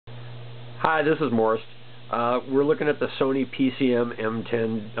Hi, this is Morris. We're looking at the Sony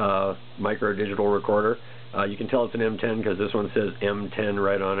PCM-M10 micro digital recorder. You can tell it's an M10 because this one says M10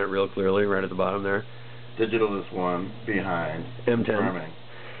 right on it real clearly, right at the bottom there. Digital is one behind. M10. Confirming.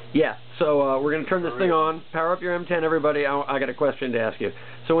 Yeah, so we're going to turn this thing on. Power up your M10, everybody. I got a question to ask you.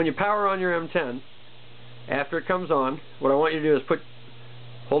 So when you power on your M10, after it comes on, what I want you to do is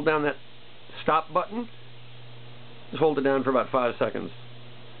hold down that stop button. Just hold it down for about 5 seconds.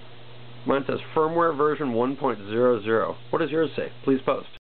 Mine says firmware version 1.00. What does yours say? Please post.